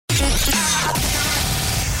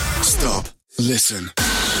Stop. Listen.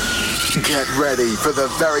 Get ready for the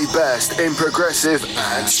very best in progressive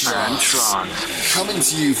and trance. Coming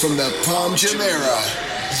to you from the Palm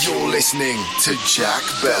Jumeirah, you're listening to Jack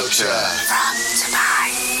Belcher. From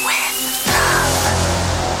Dubai with love.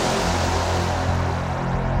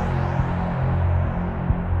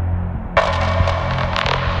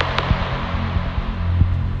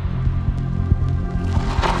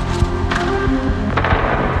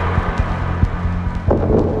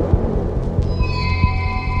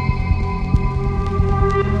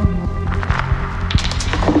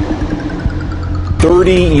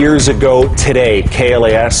 30 years ago today,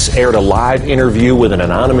 KLAS aired a live interview with an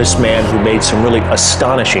anonymous man who made some really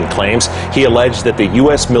astonishing claims. He alleged that the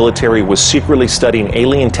U.S. military was secretly studying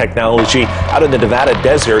alien technology out in the Nevada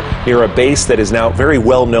desert near a base that is now very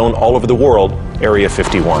well known all over the world, Area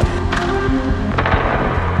 51.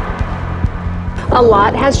 A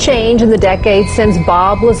lot has changed in the decades since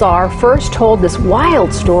Bob Lazar first told this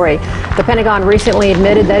wild story. The Pentagon recently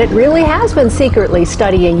admitted that it really has been secretly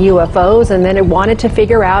studying UFOs and then it wanted to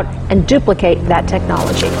figure out and duplicate that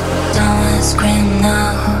technology. Don't scream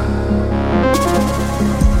now.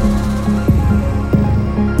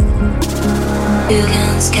 You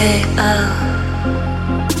can't escape out.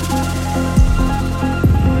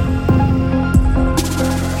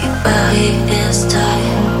 Your body is tired.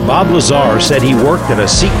 Bob Lazar said he worked at a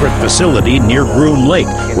secret facility near Groom Lake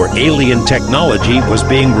where alien technology was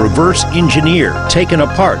being reverse engineered, taken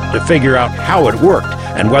apart to figure out how it worked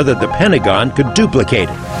and whether the Pentagon could duplicate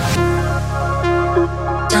it.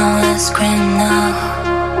 Don't scream now.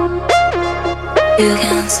 You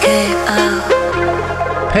can't escape out.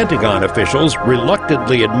 Pentagon officials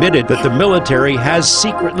reluctantly admitted that the military has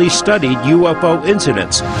secretly studied UFO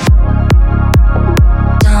incidents.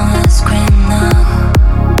 Don't scream now.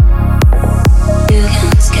 You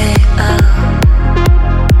can't escape out.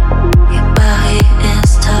 Your body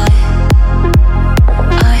is tight.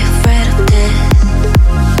 Are you afraid of this?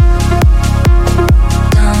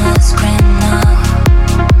 Don't scream now.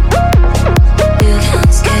 You can't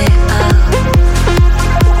escape out.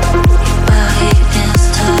 Your body is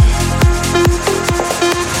tight.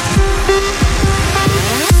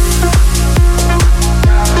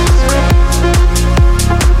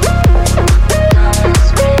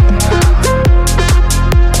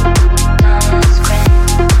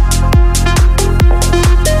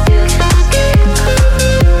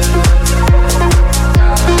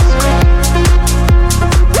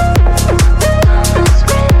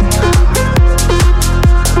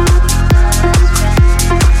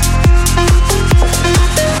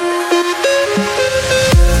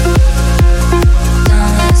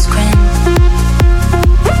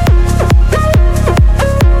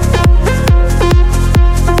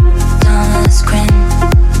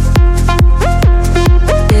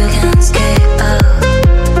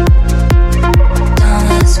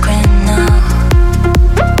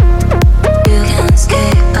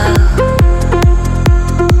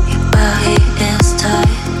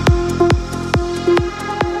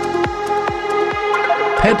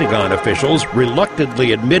 Pentagon officials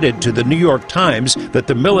reluctantly admitted to the New York Times that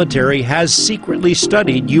the military has secretly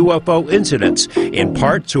studied UFO incidents, in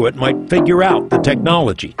part so it might figure out the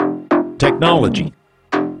technology. Technology.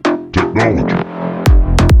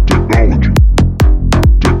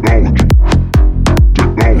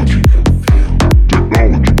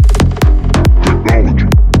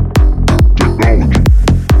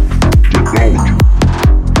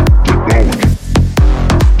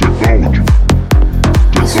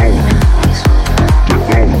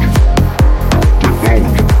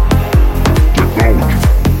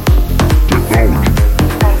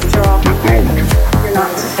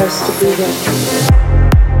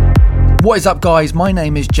 What is up, guys? My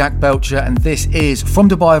name is Jack Belcher and this is From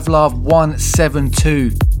Dubai of Love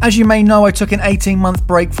 172. As you may know, I took an 18-month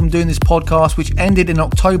break from doing this podcast, which ended in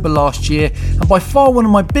October last year, and by far one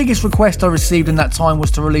of my biggest requests I received in that time was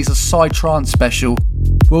to release a Psytrance special.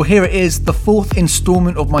 Well, here it is, the fourth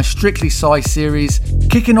instalment of my Strictly Psy series,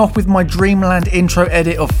 kicking off with my Dreamland intro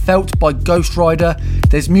edit of Felt by Ghost Rider.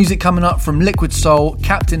 There's music coming up from Liquid Soul,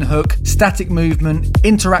 Captain Hook, Static Movement,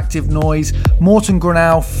 Interactive Noise, Morten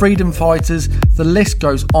Grunau, Freedom Fighters. The list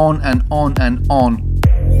goes on and on and on.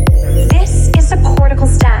 This is a Cortical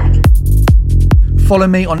Stack. Follow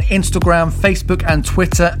me on Instagram, Facebook and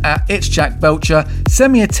Twitter at It's Jack Belcher.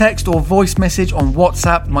 Send me a text or voice message on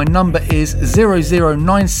WhatsApp. My number is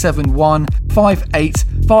 00971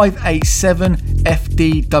 58587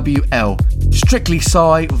 FDWL. Strictly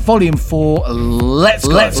Psy, Volume 4. Let's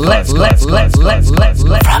go. From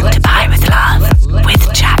Dubai with Love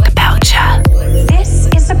with Jack Belcher. This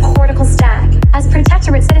is a Cortical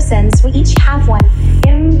persons, we each have one,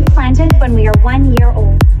 implanted when we are 1 year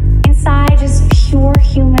old. Inside is pure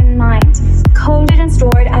human mind, coded and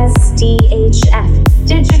stored as DHF,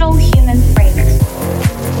 digital human frame.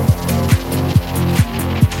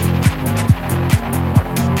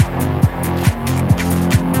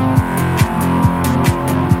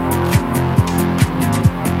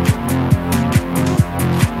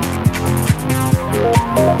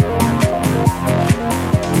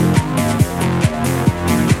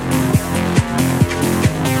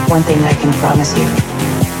 One thing I can promise you.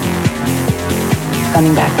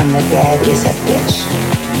 Coming back from the dead is a bitch.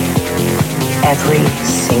 Every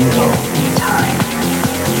single time.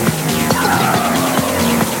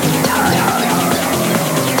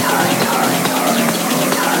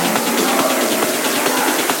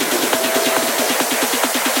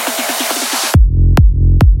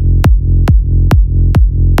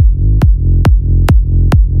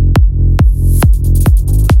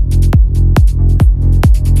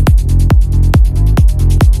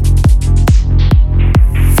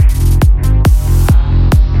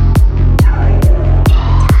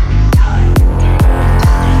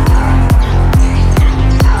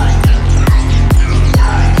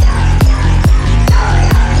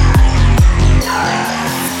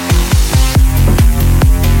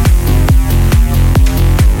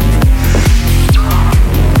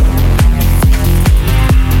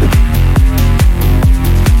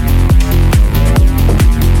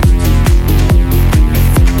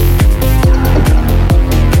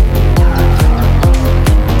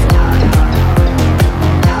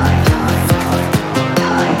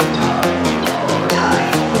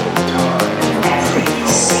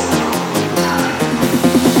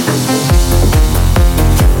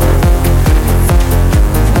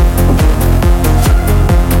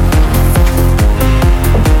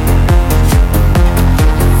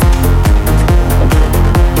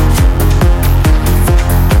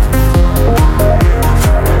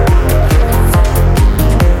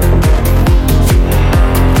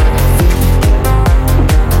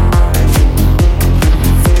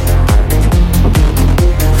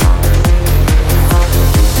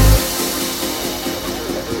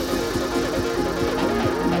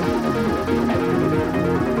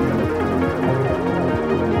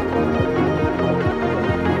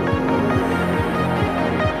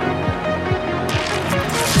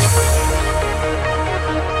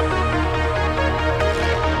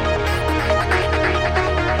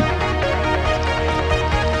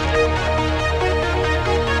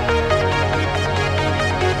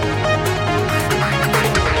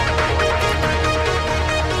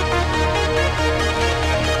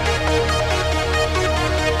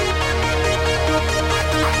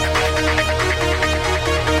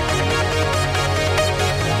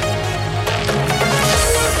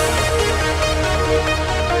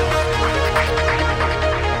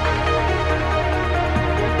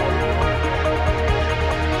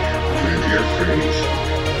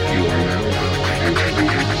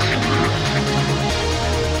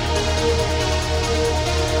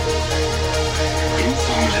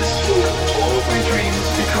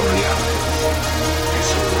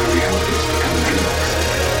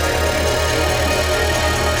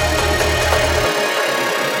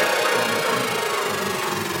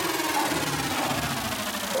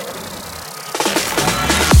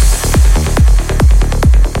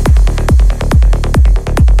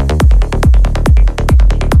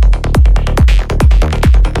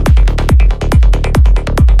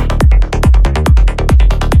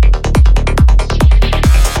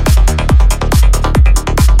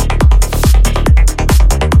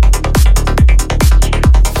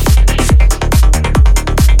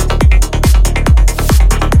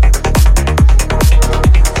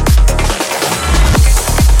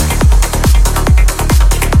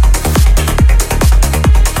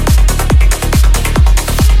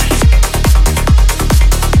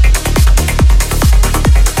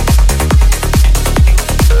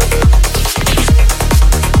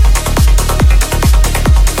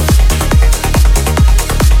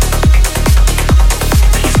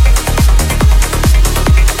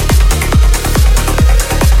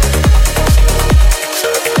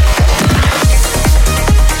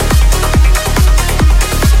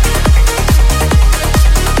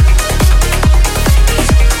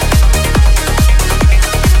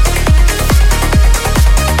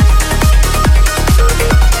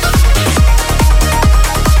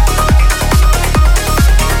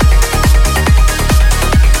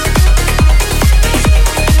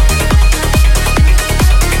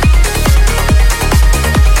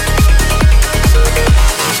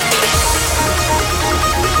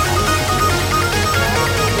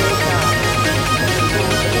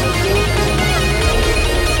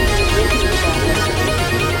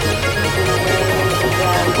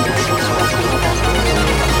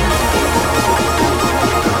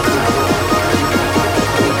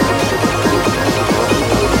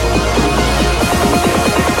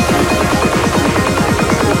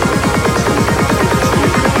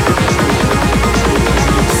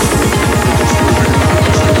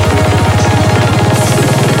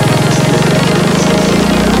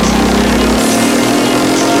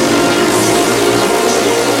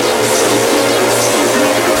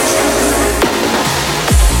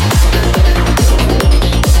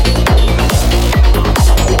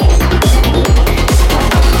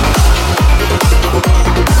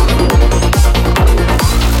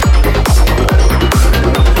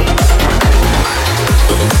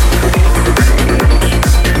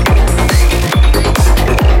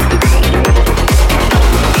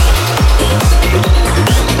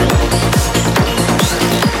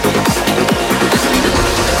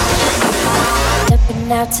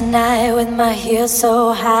 out tonight with my heels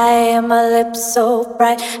so high and my lips so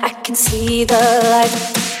bright. I can see the light.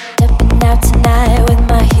 Stepping out tonight with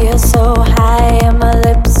my heels so high and my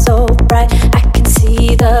lips so bright. I can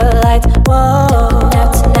see the light. Whoa. Stepping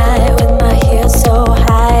out tonight with my heels so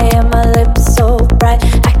high and my lips so bright.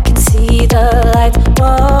 I can see the light.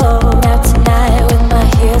 Whoa. Stepping out tonight with my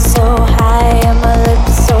heels so high and my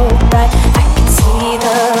lips so bright. I can see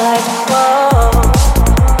the light. Whoa.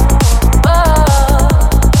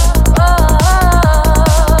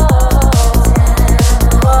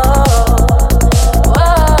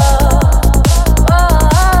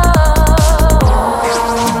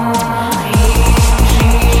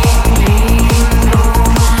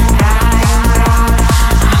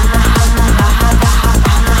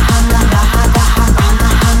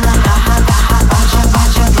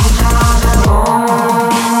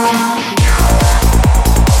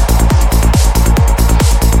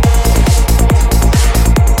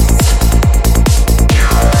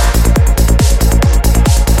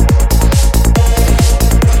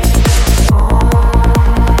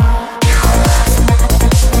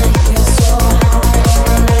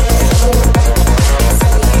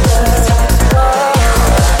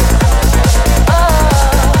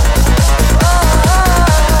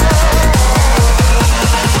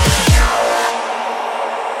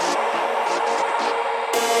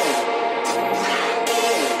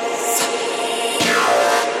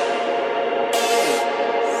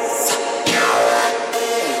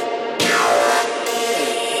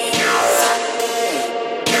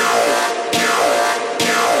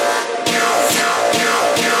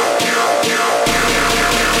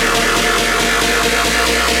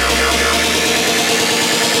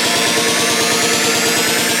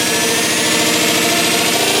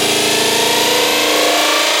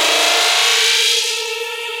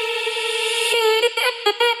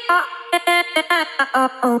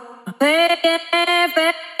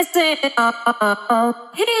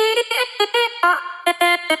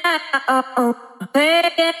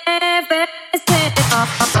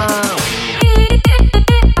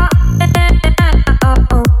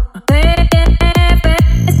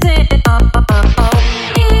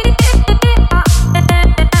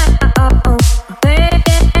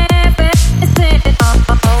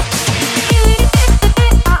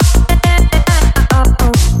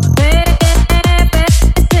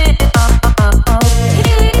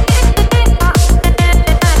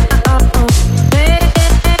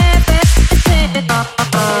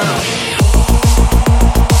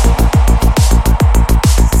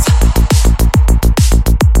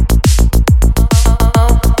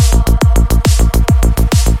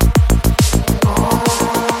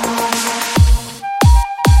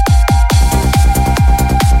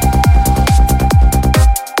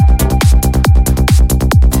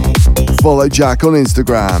 Follow Jack on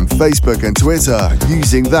Instagram, Facebook and Twitter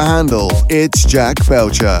using the handle It's Jack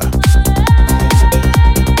Belcher.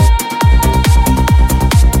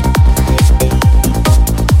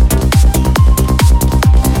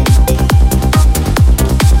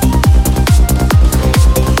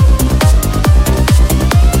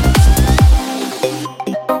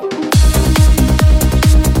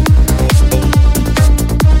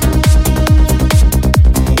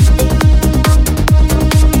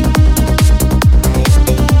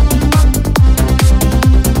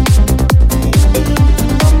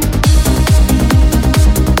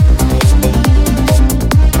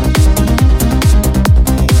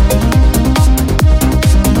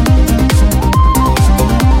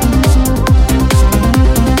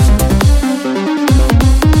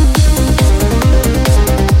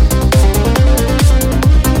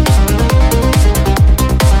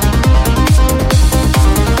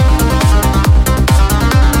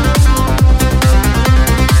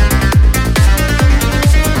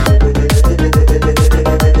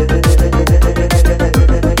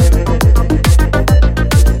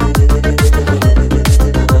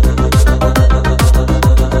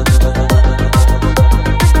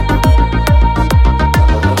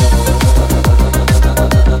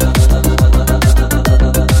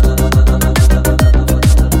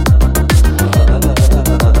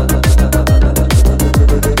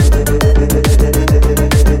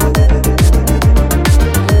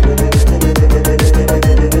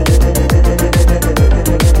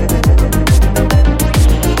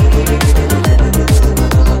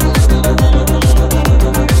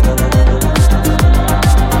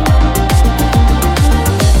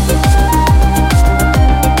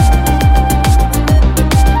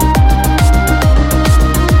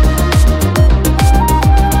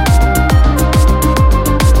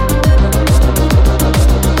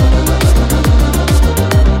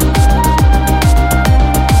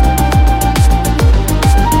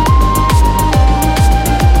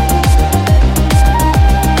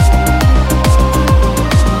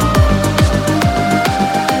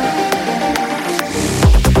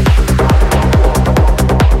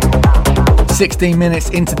 16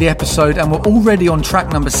 minutes into the episode and we're already on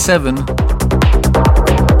track number 7.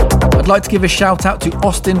 I'd like to give a shout out to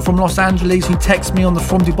Austin from Los Angeles who texts me on the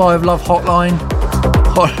From Dubai of Love hotline.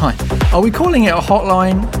 Are we calling it a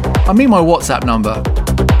hotline? I mean my WhatsApp number.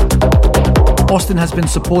 Austin has been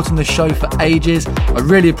supporting the show for ages. I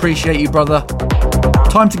really appreciate you, brother.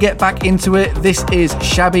 Time to get back into it. This is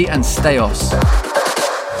Shabby and Steos.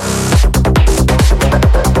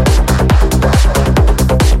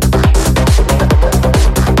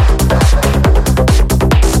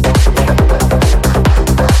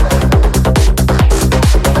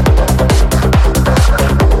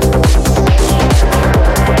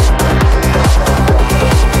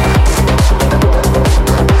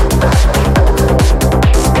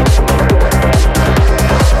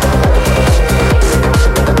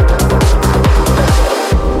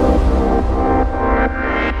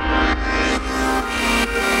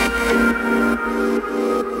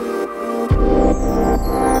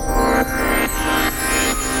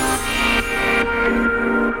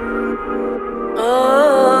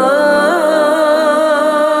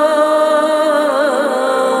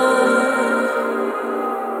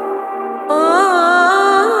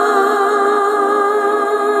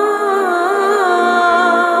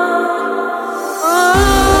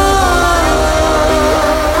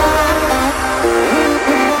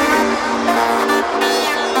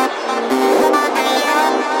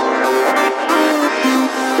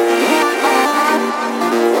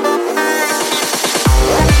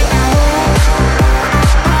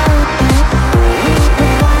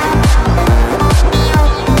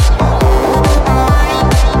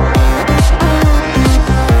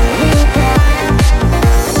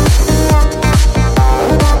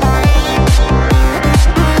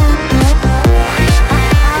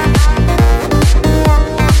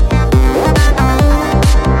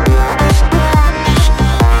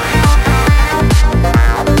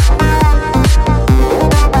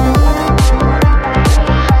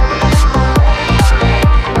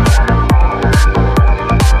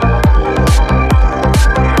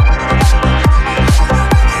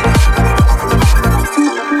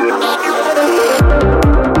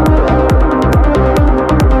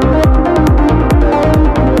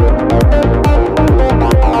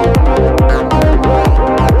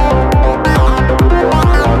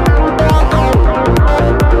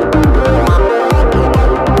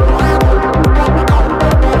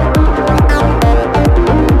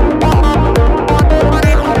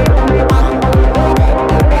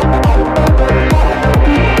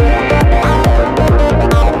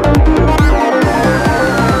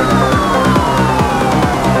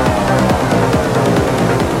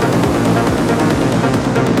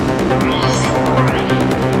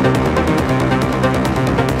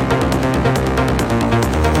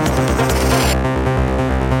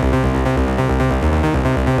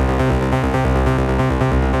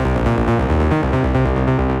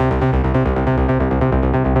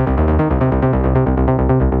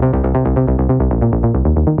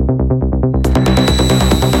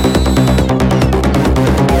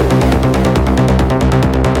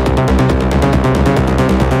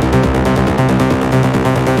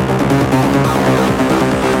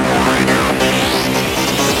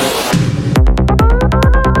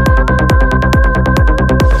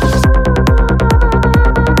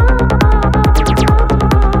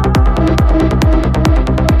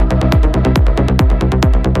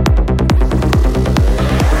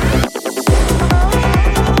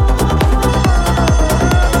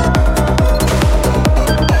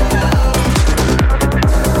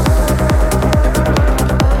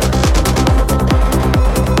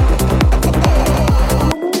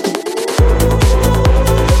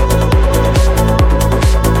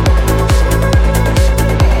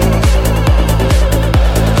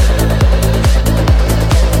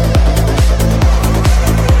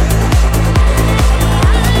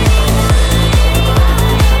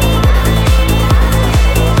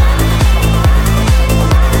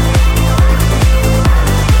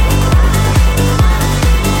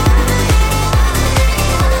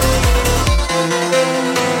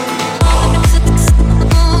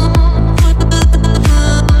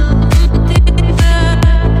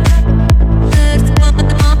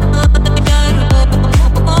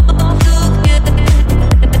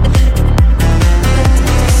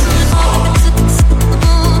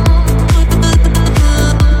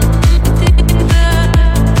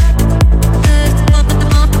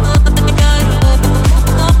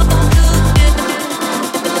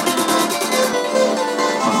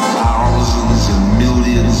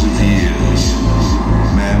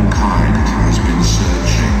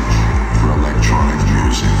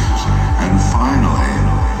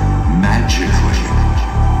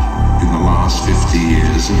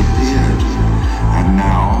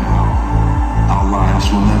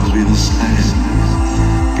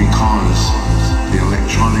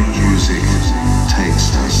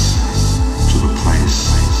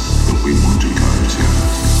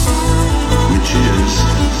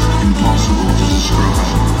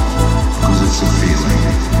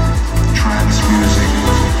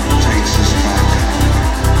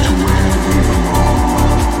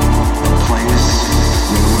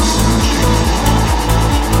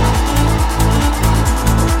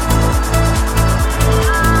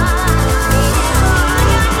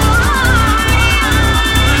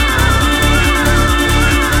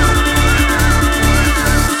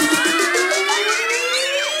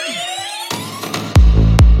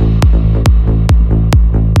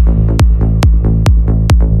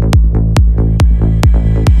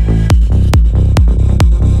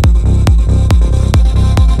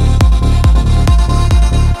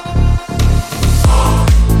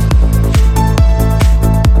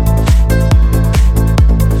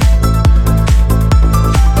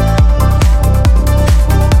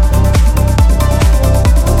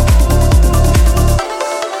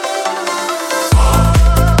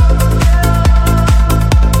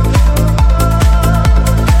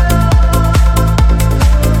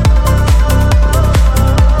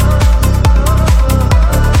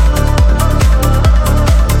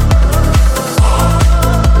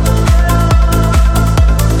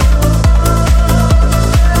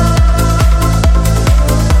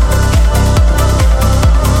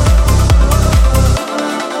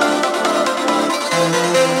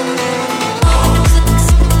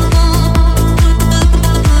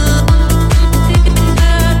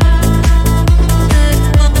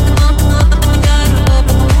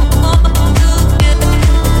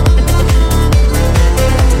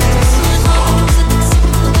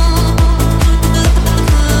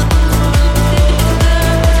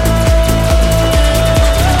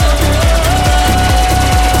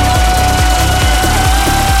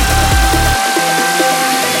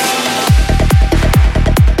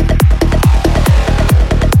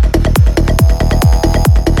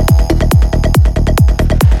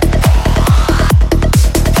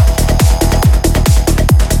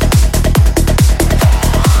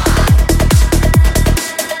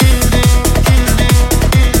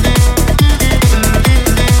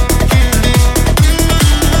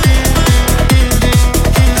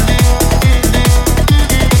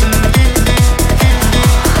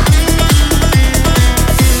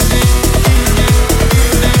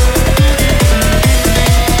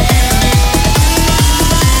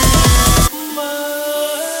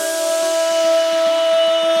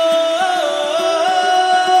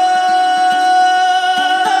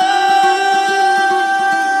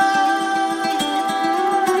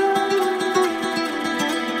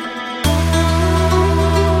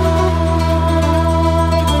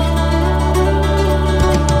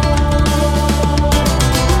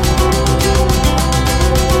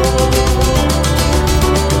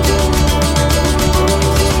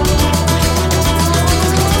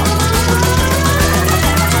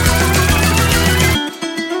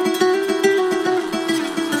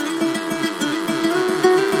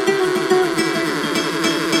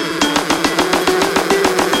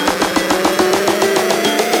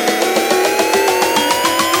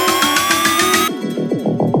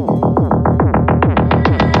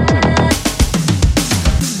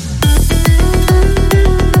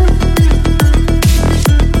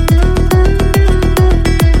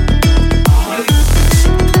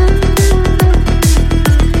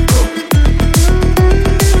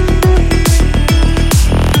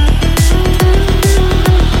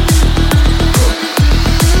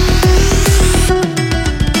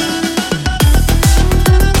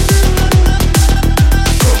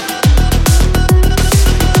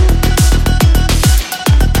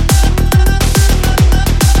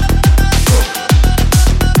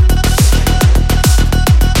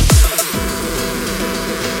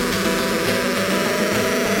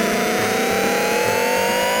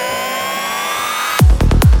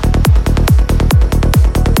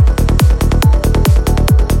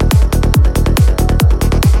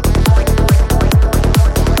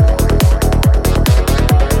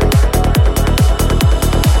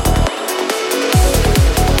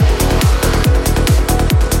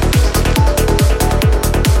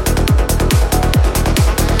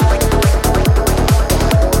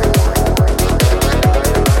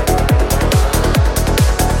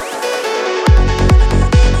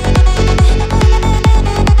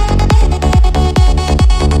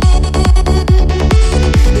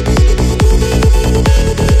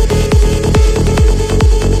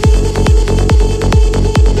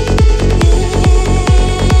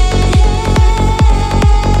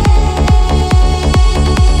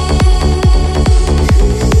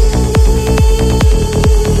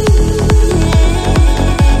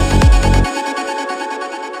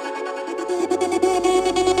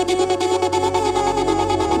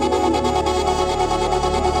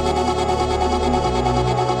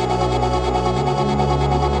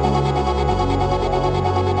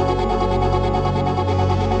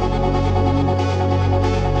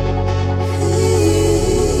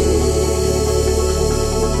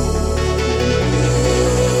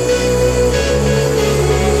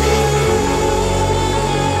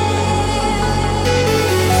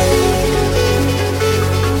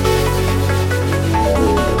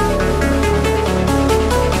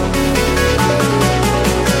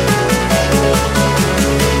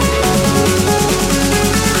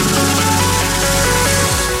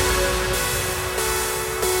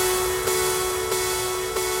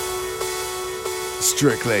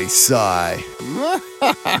 Strictly Psy.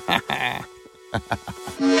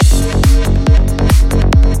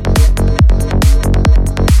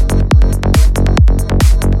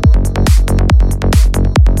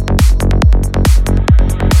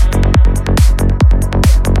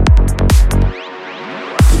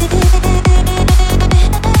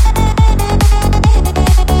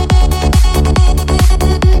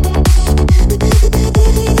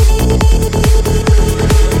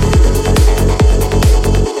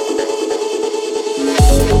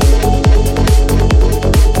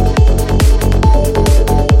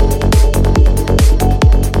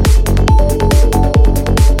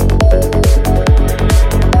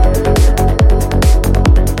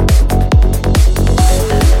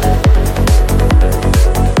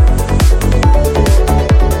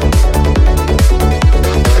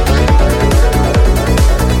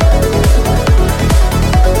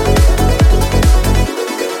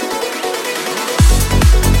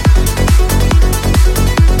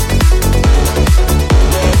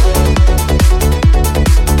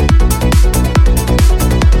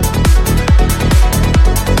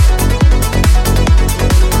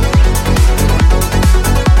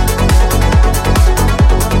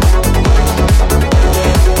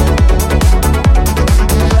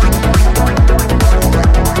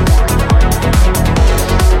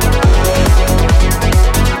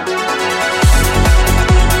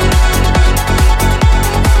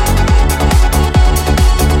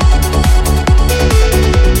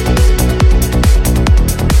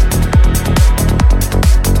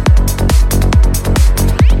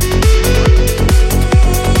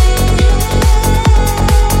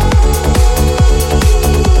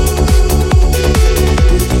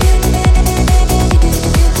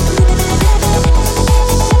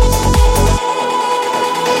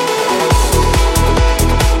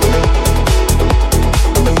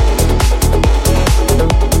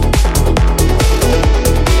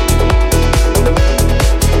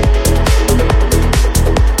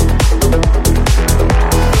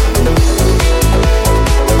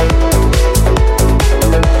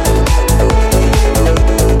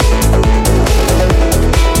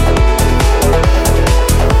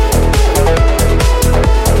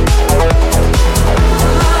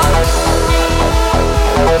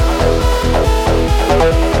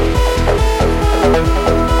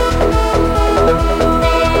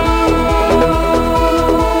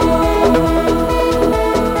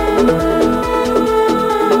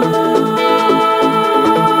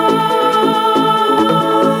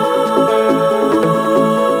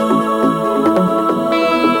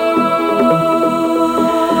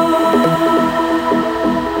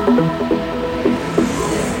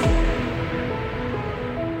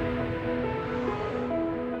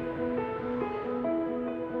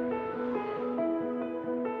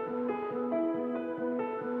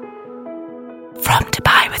 From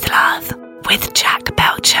Dubai with Love with Jack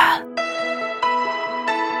Belcher.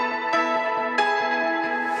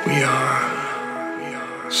 We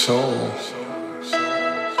are soul.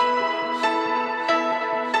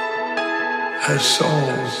 As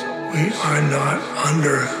souls, we are not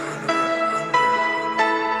under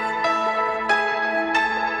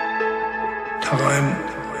time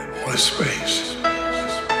or space.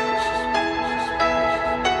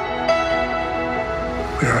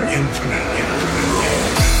 We are infinite.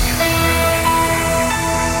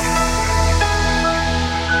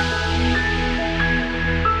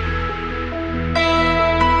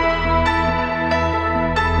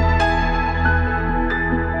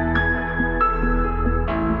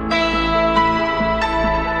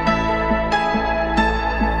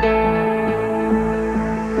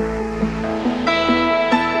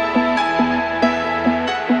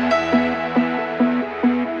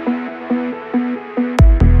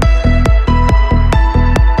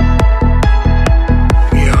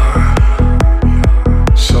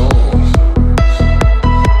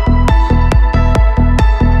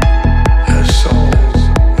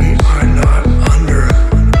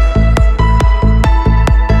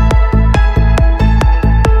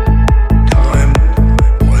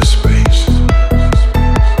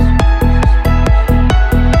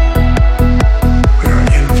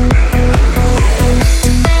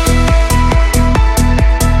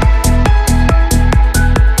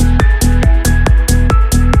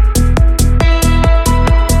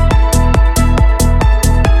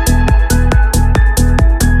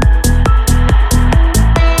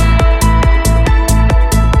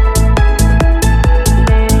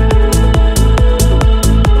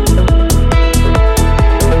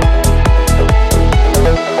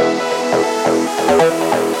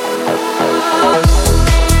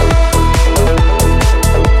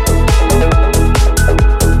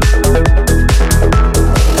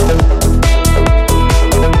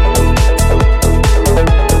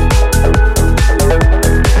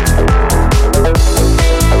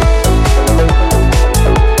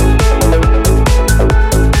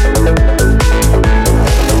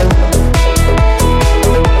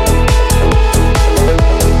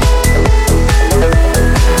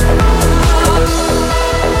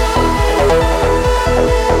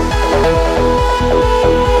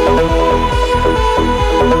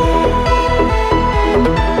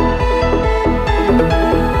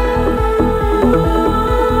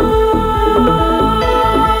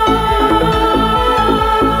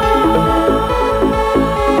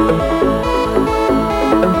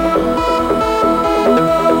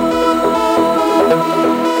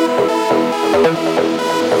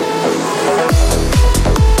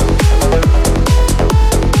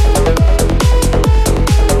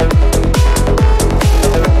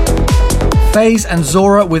 FaZe and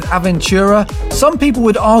Zora with Aventura. Some people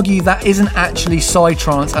would argue that isn't actually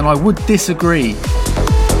psytrance, and I would disagree.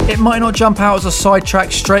 It might not jump out as a side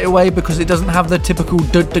track straight away because it doesn't have the typical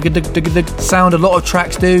sound a lot of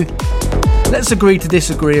tracks do. Let's agree to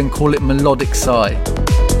disagree and call it melodic psy.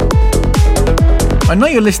 I know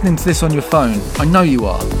you're listening to this on your phone. I know you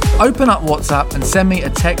are. Open up WhatsApp and send me a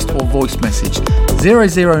text or voice message.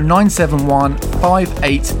 00971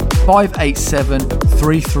 58 587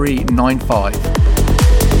 3395.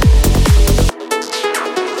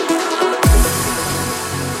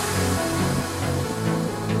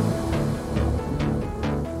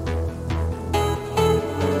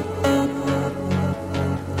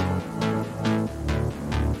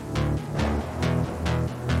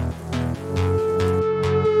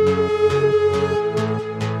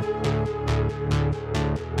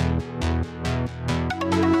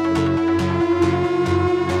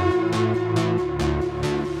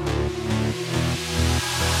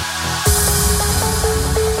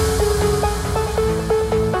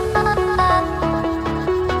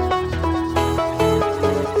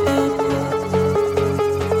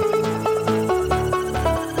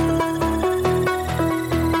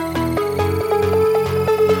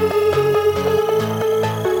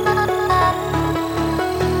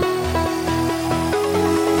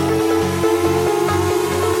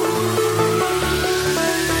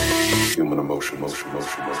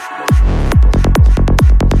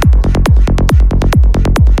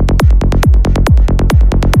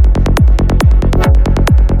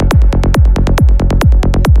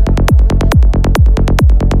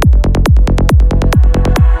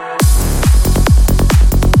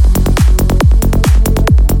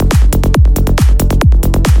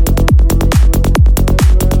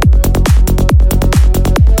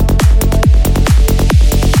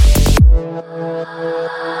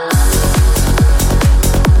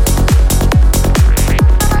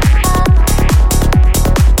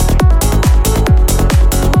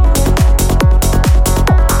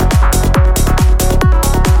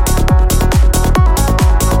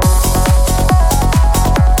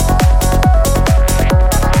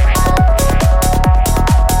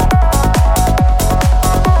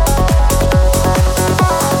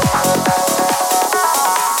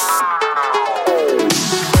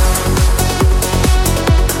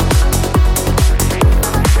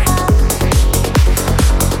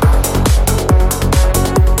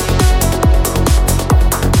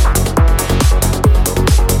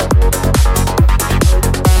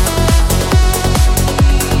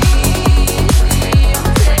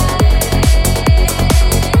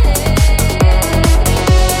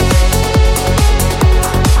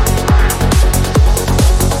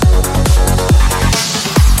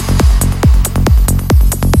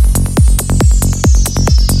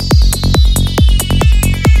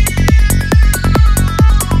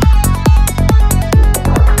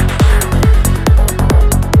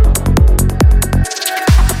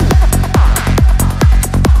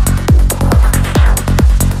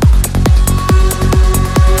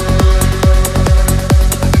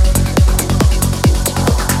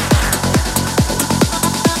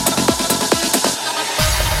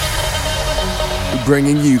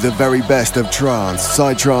 Bringing you the very best of trance,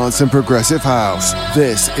 psytrance and progressive house.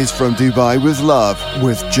 This is From Dubai with Love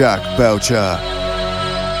with Jack Belcher.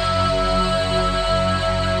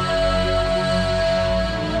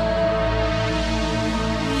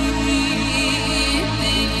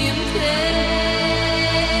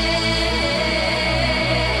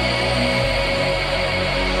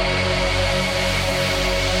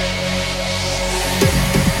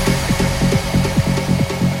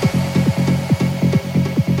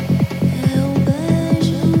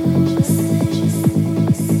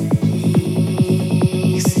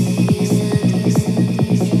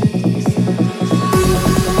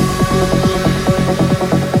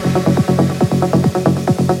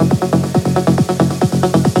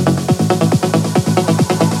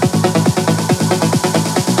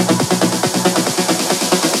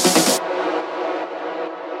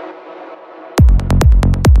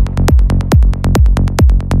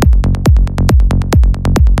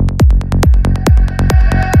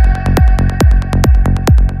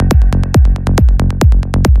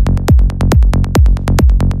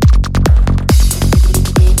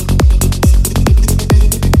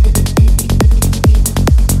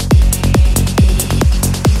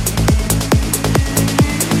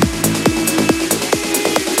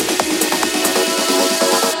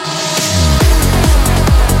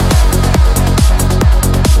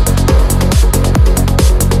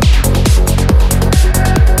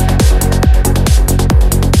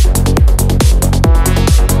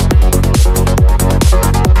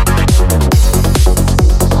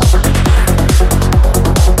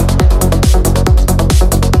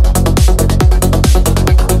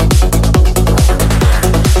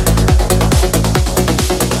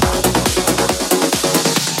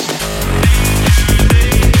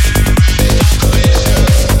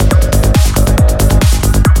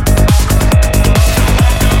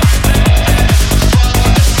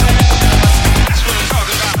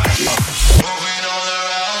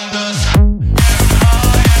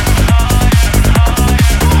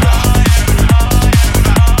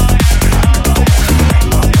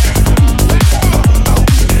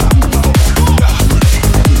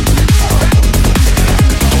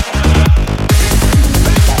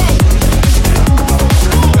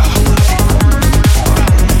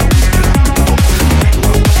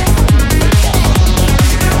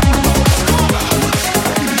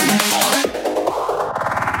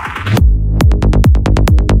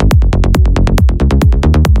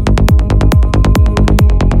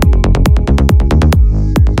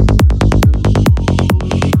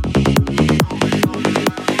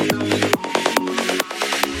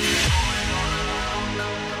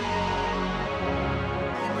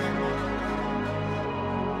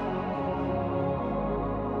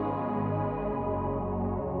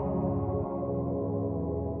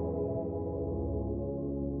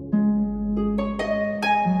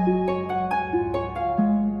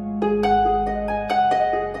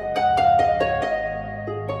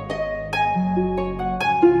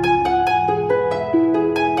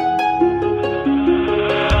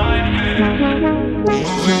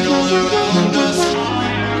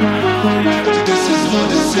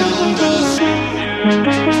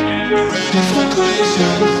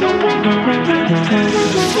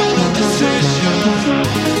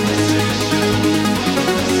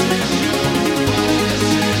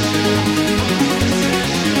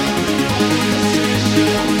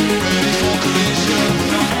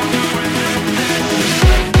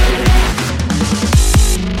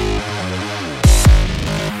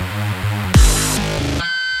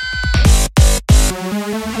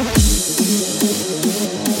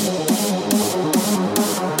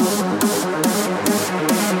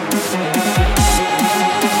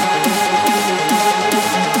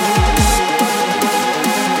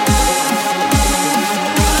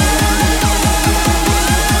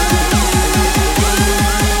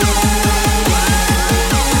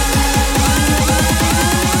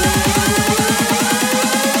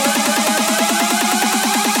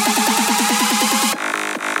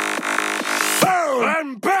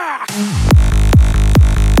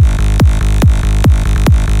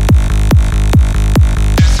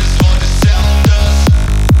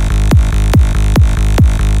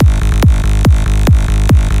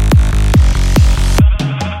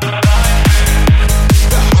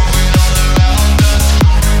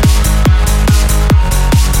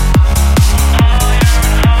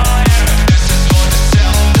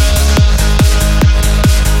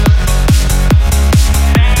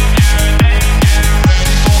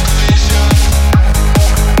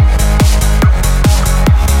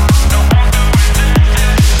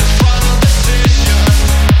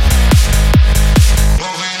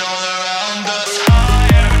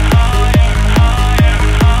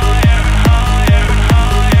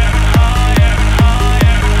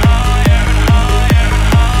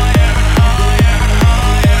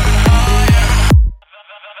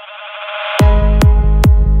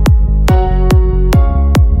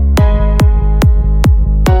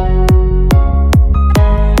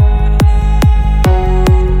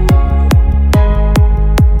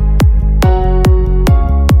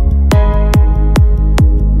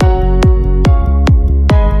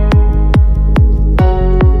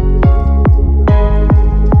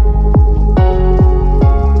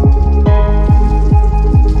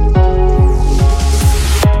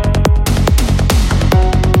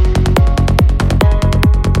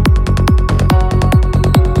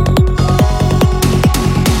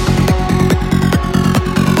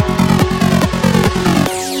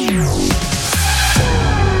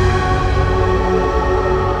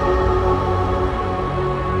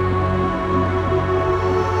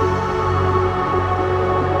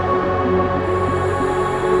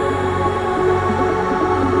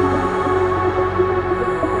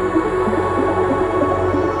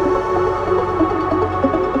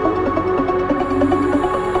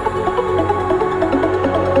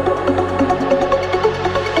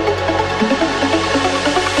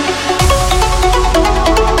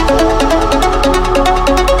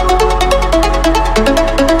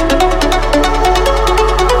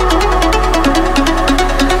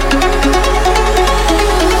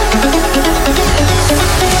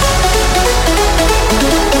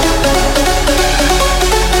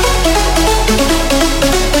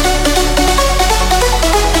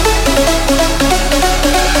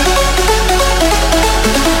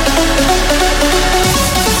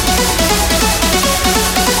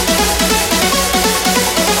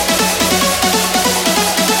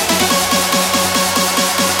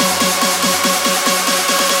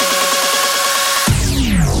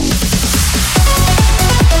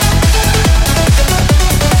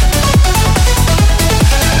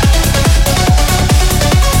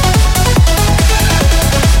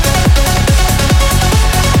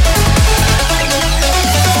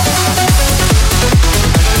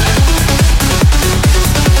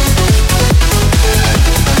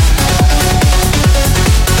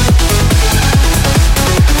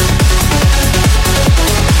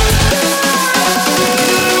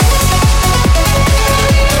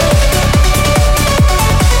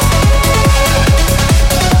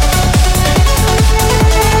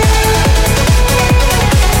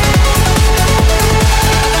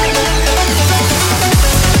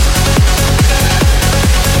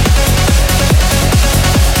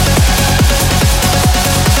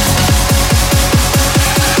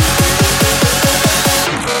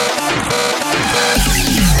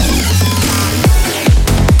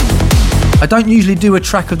 I don't usually do a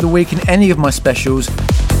track of the week in any of my specials,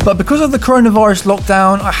 But because of the coronavirus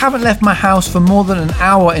lockdown, I haven't left my house for more than an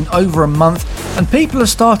hour in over a month, and people are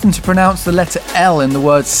starting to pronounce the letter L in the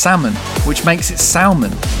word salmon, which makes it salmon.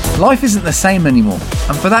 Life isn't the same anymore,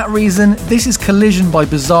 and for that reason, this is Collision by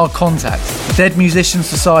Bizarre Contact, Dead Musician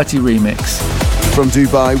Society remix. From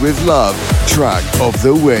Dubai with Love, track of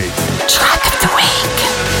the week. Track of the week.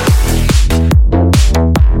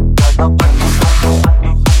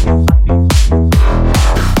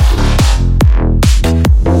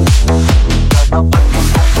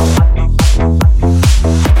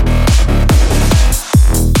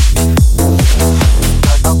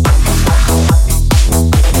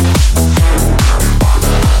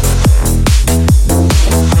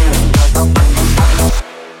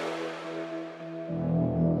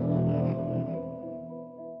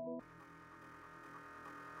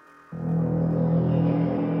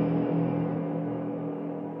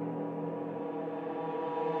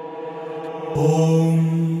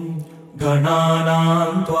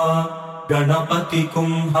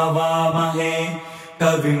 गणपतिकुं हवामहे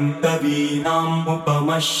कविं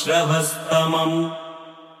कवीनामुपमश्रवस्तमम्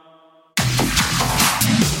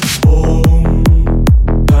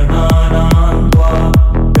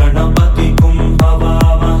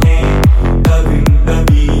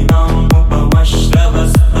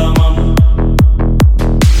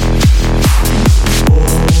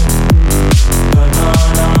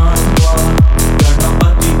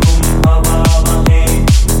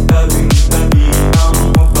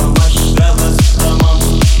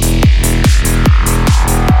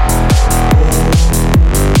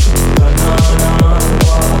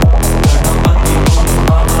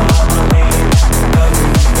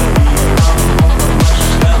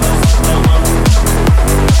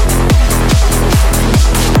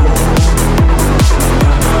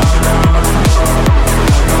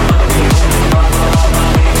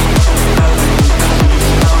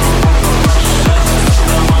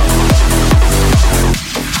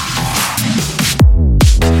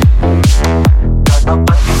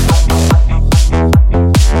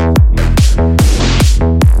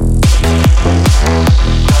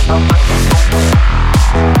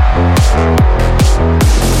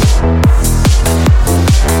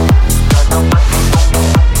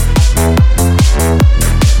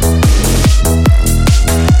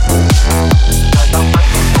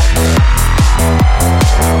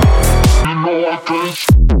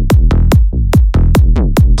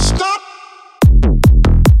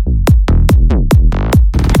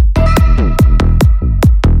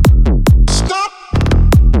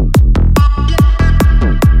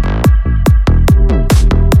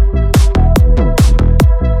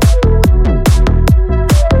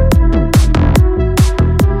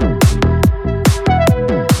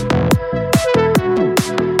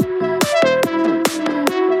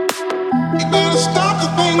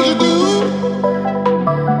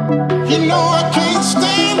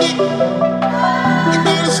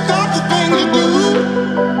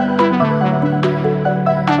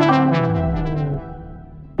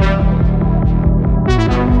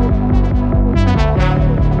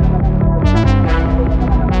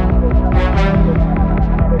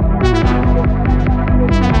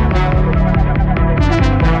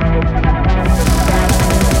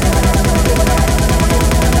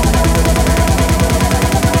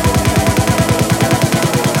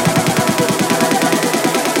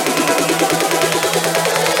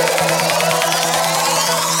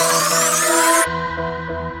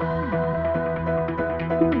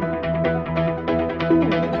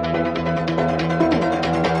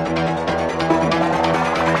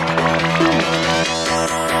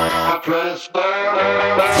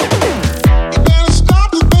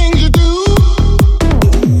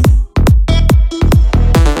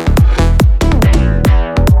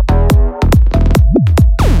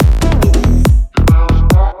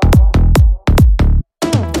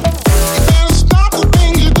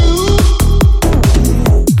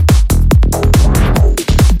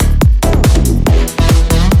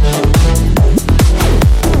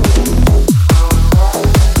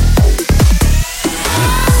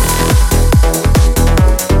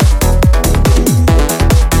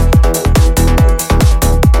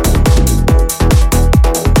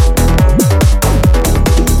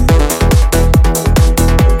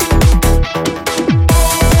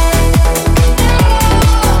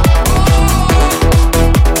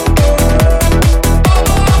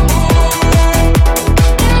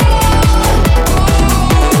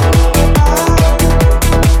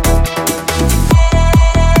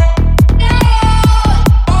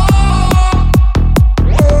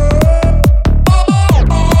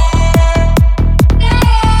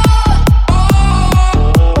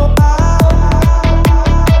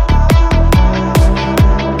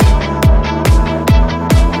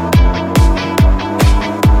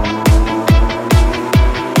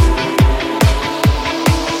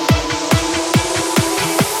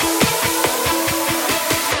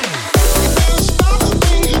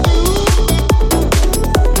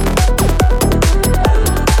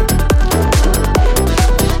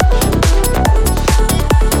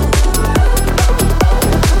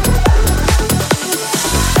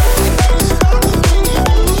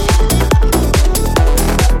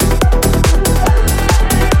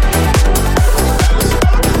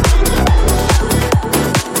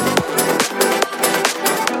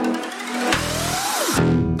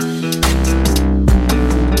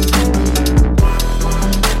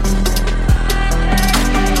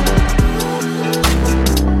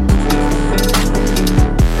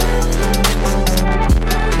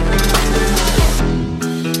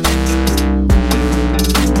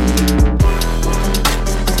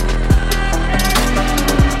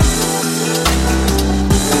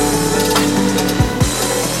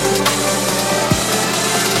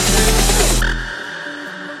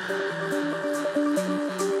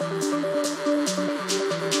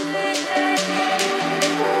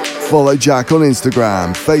Follow Jack on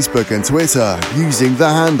Instagram, Facebook and Twitter using the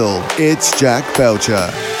handle It's Jack Belcher.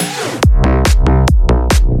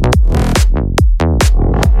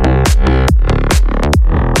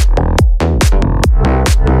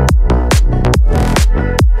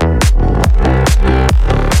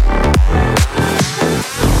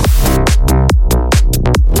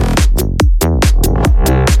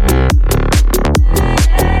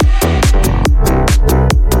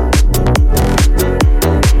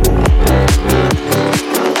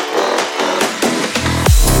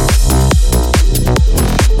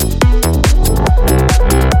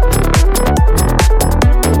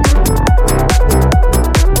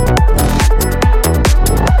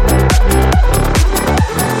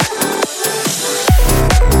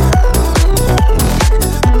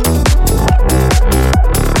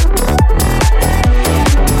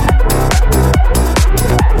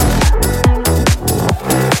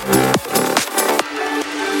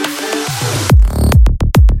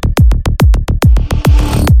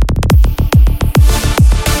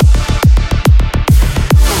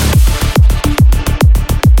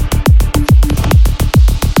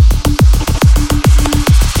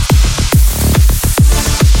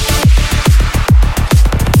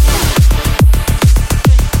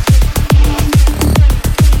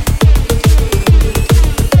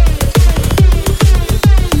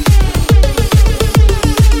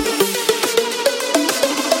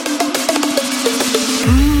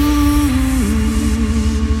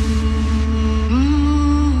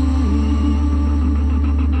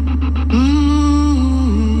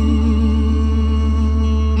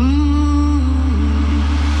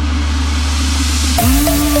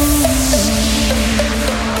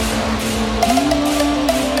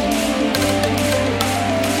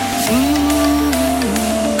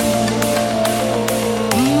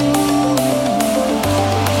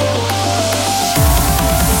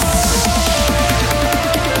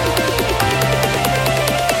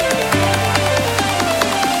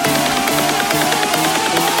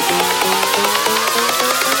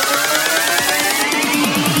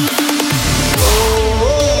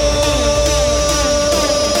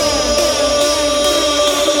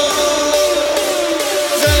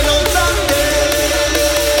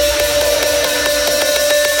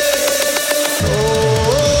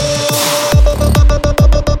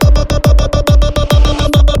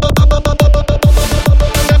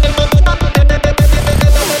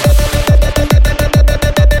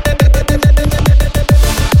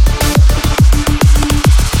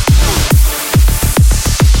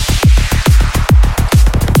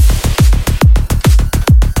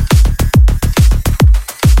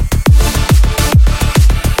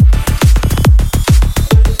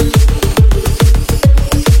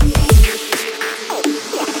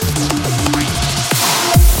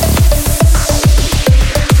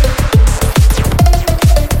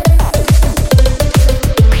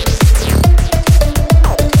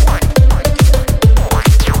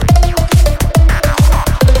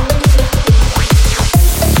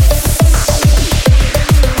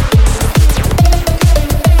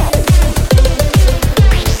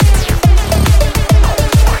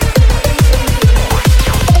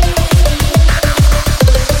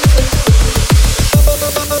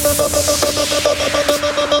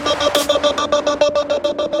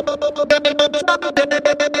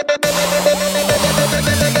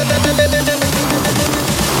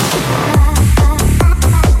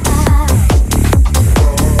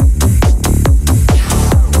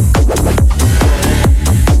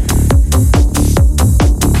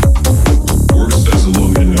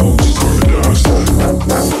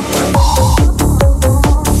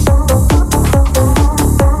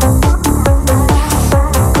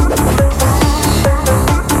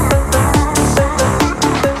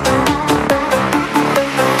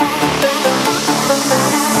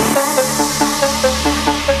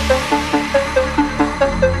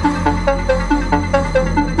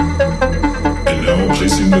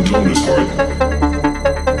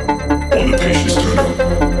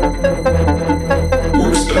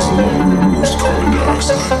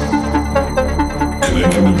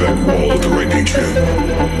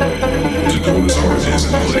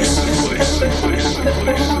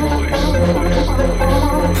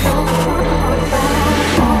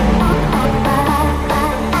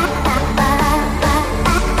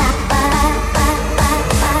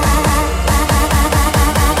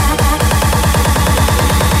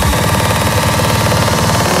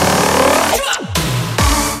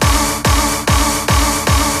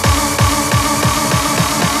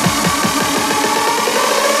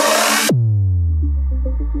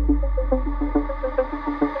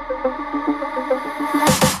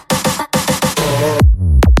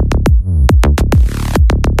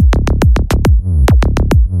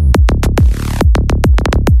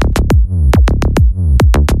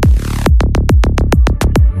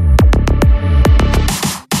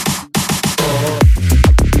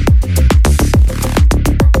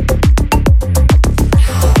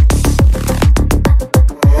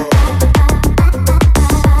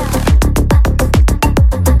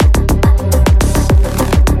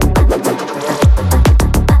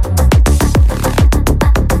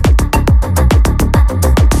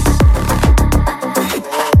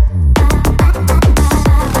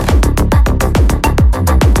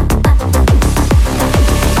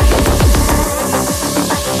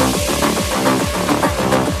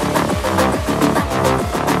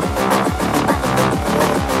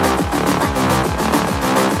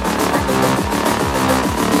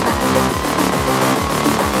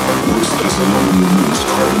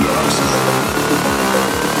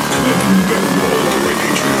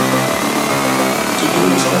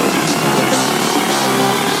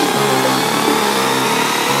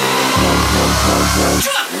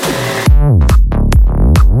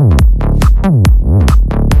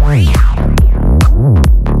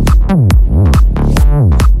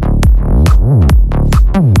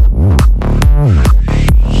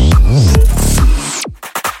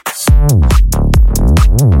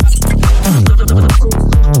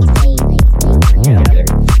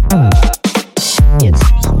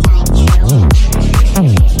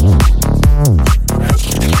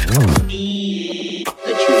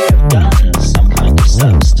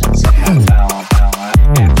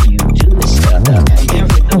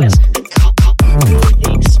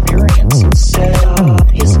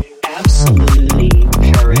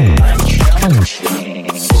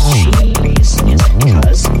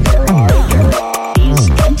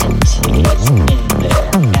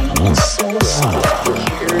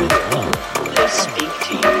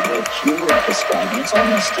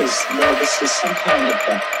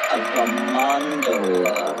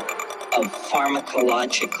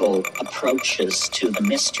 Approaches to the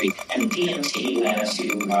mystery, and DMT as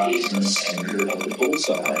you is in the center of the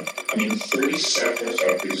bullseye. I mean, 30 seconds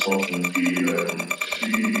after smoking DMT,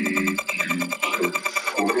 you could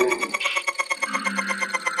float.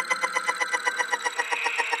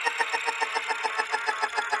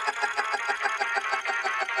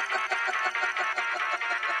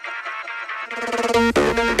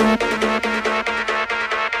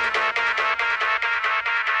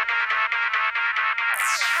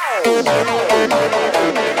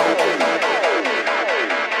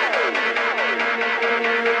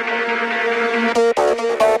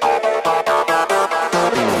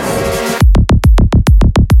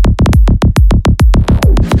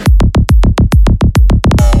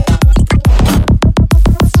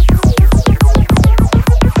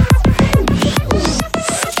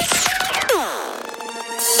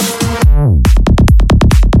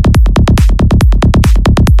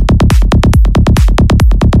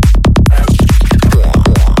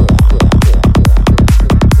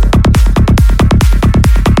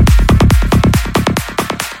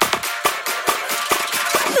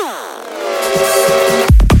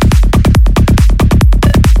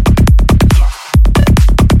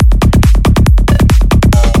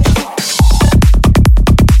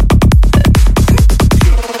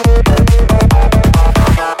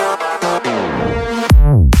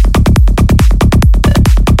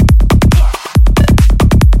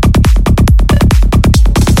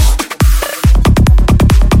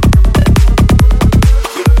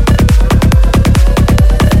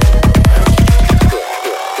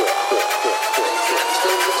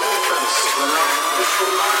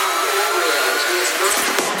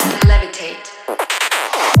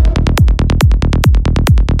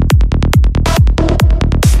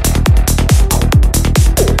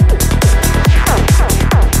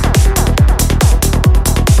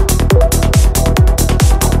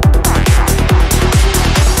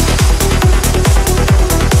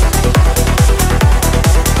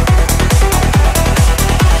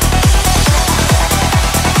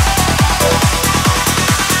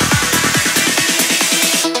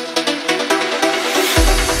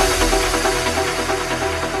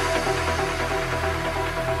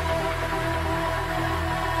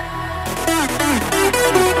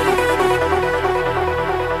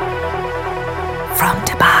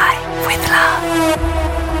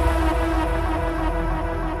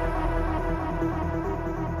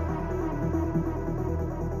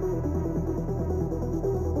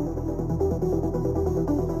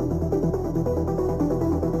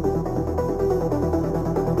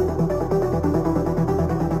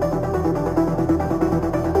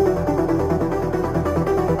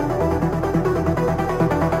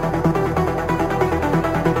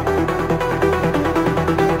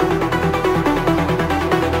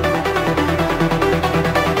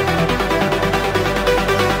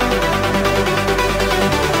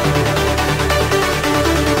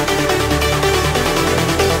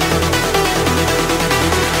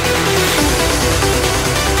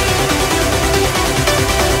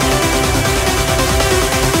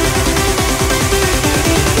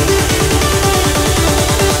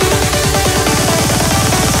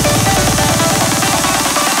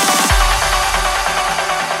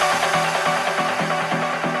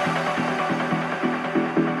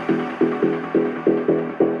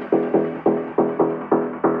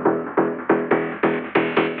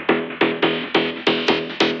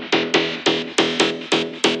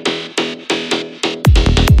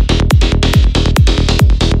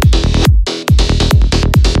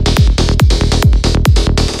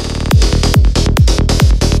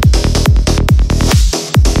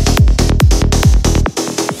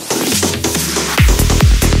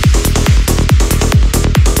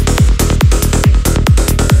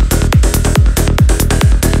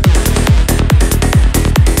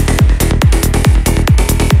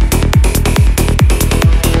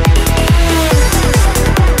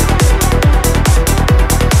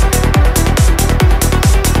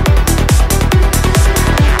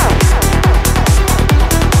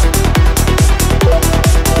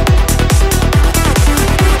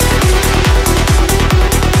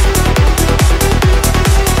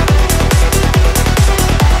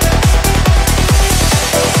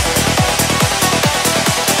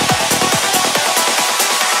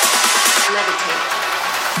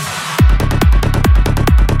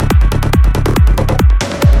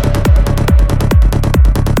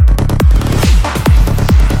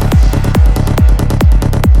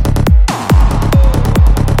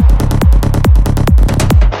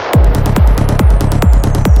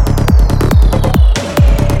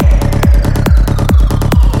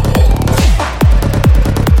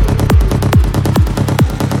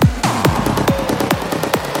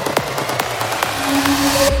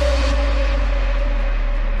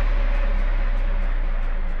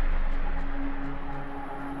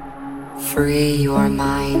 Free your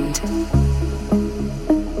mind.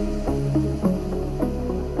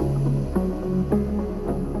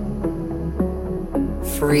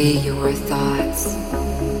 Free your thoughts.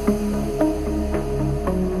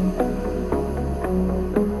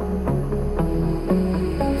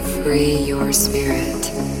 Free your spirit.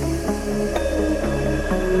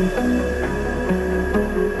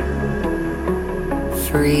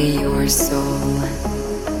 Free your soul.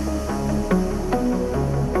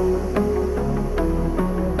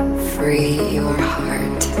 Free your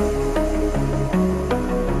heart.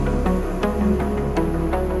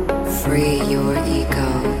 Free your ego.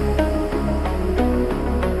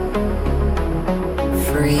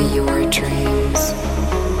 Free your dreams.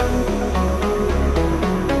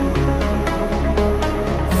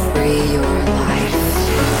 Free your life.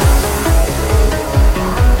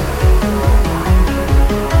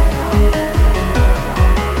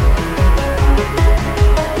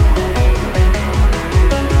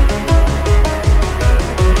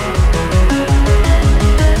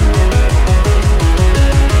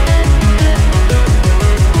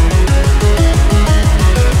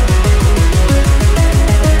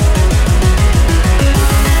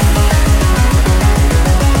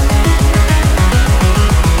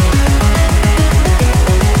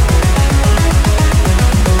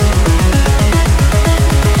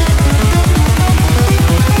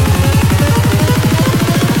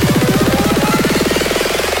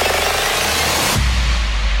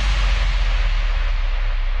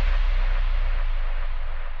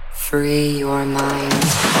 Free your mind.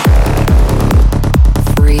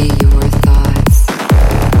 Free your thoughts.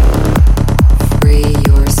 Free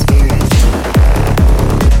your spirit.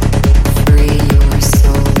 Free your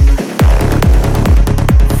soul.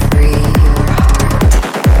 Free your heart.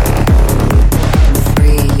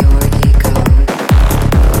 Free your ego.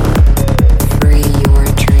 Free your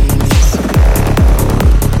dreams.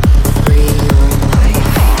 Free your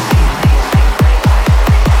life.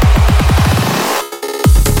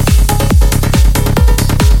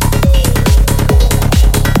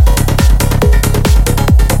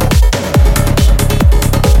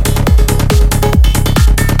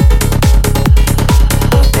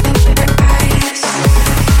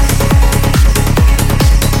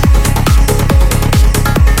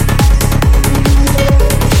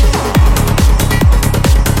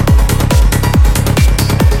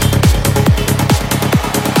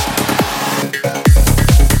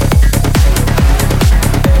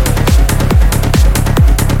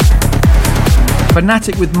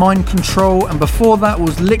 Fanatic with Mind Control, and before that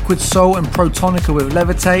was Liquid Soul and Protonica with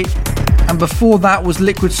Levitate, and before that was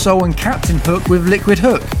Liquid Soul and Captain Hook with Liquid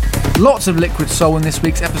Hook. Lots of Liquid Soul in this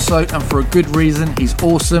week's episode, and for a good reason. He's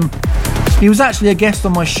awesome. He was actually a guest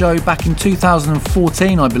on my show back in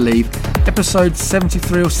 2014, I believe, episode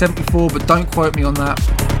 73 or 74, but don't quote me on that.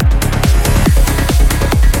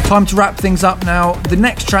 Time to wrap things up now. The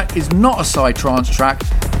next track is not a psytrance track,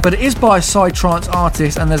 but it is by a psytrance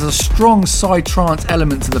artist, and there's a strong psytrance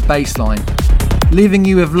element to the bass line. Leaving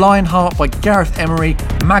you with Lionheart by Gareth Emery,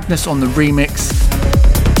 Magnus on the remix.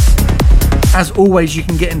 As always, you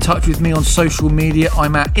can get in touch with me on social media.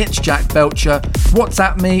 I'm at It's Jack Belcher.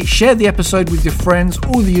 WhatsApp me, share the episode with your friends,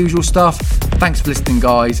 all the usual stuff. Thanks for listening,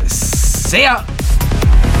 guys. See ya!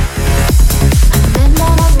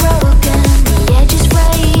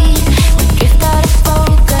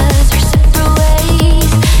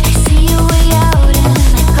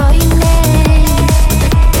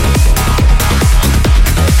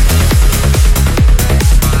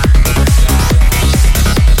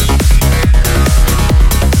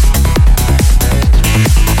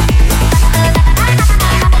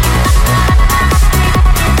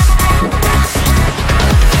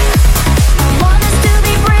 Want us to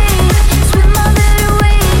be brave, swim under the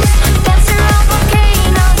waves.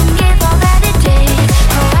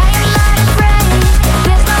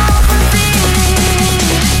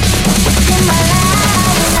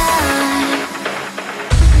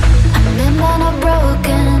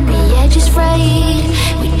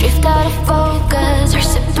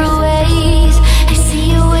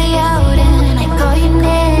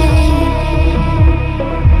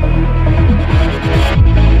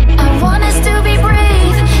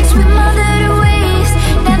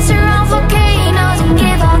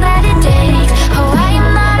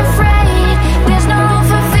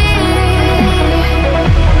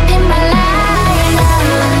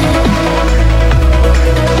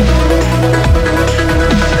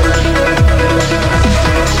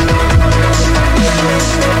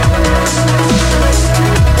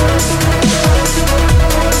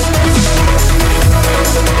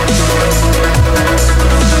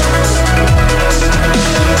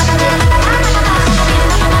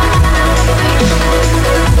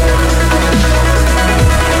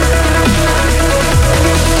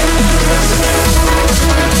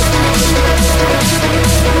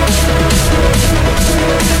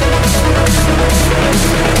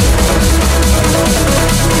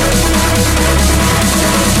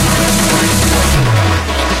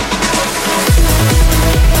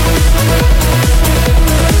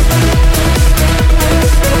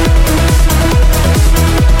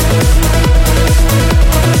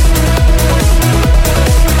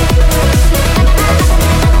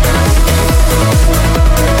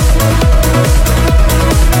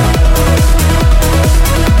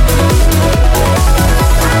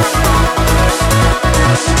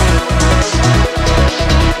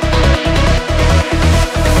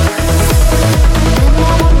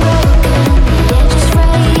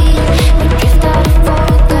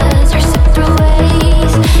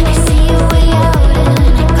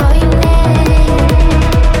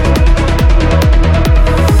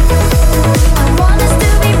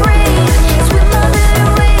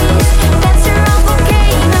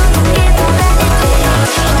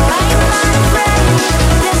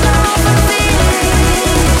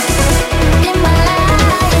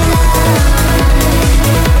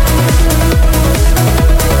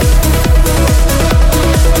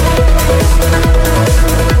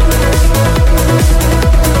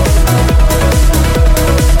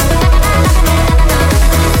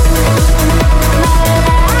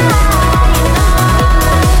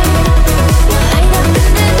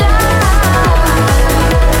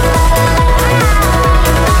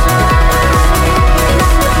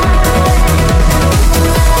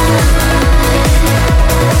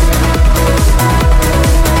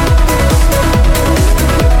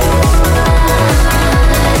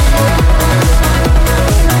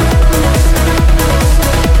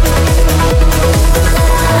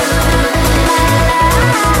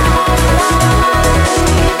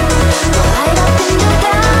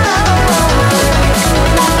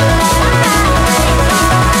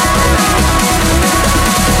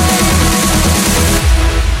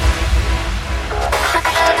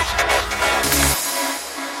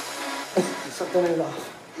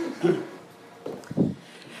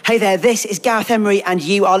 Hey there, this is Gareth Emery, and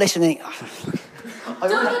you are listening. Great for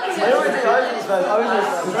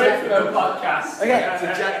a podcast. Okay,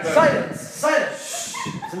 silence.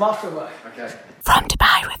 It's a master of work. Okay. From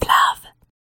Dubai with Love.